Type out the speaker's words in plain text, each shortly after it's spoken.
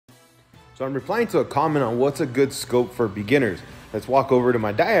So I'm replying to a comment on what's a good scope for beginners. Let's walk over to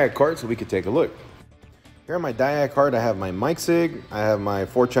my diag cart so we can take a look. Here on my diag cart, I have my Micsig, I have my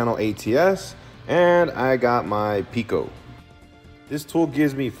 4-channel ATS, and I got my Pico. This tool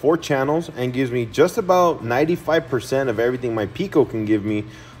gives me 4 channels and gives me just about 95% of everything my Pico can give me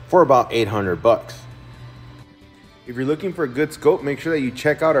for about 800 bucks. If you're looking for a good scope, make sure that you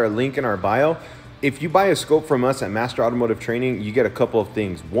check out our link in our bio. If you buy a scope from us at Master Automotive Training, you get a couple of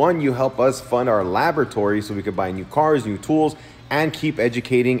things. One, you help us fund our laboratory so we could buy new cars, new tools, and keep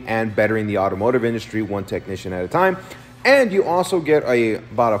educating and bettering the automotive industry one technician at a time. And you also get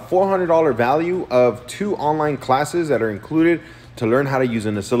about a $400 value of 2 online classes that are included to learn how to use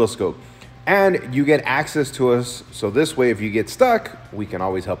an oscilloscope. And you get access to us, so this way if you get stuck, we can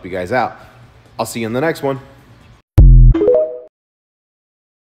always help you guys out. I'll see you in the next one.